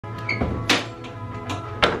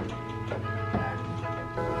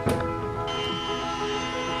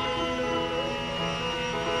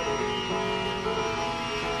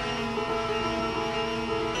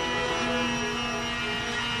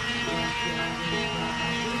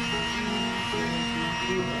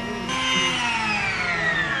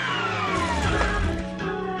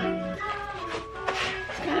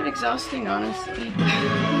Kind of exhausting, honestly.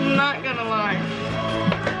 I'm not gonna lie.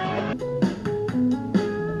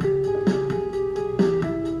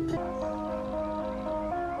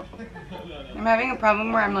 I'm having a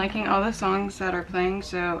problem where I'm liking all the songs that are playing,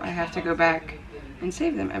 so I have to go back and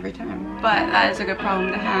save them every time. But that is a good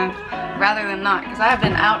problem to have, rather than not, because I have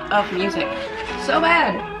been out of music so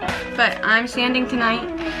bad. But I'm sanding tonight.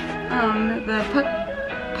 The putty.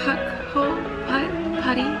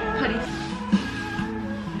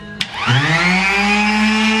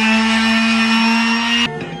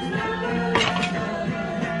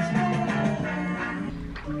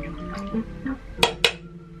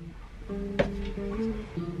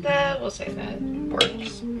 We'll say that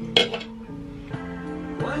works.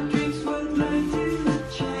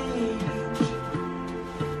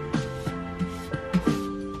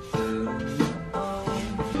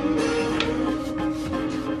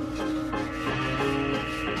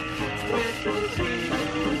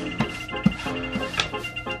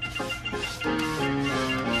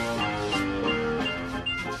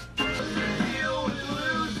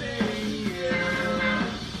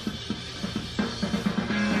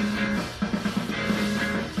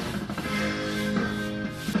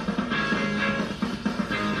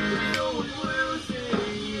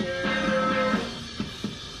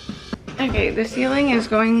 Okay, the ceiling is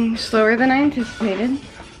going slower than I anticipated.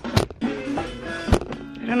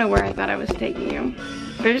 I don't know where I thought I was taking you.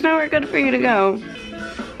 There's nowhere good for you to go.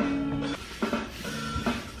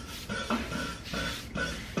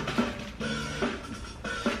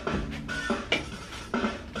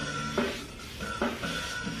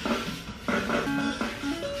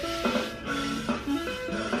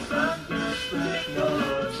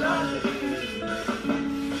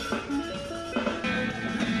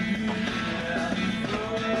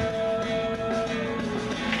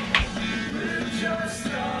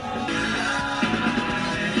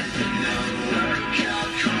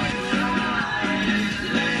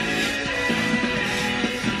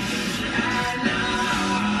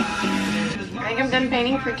 I'm done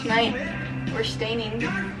painting for tonight. We're staining.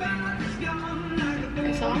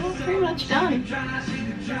 It's all pretty much done.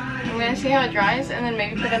 I'm gonna see how it dries and then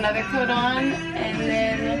maybe put another coat on and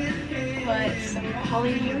then put some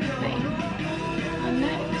polyurethane on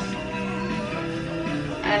next.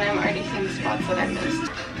 And I'm already seeing spots that I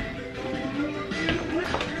missed.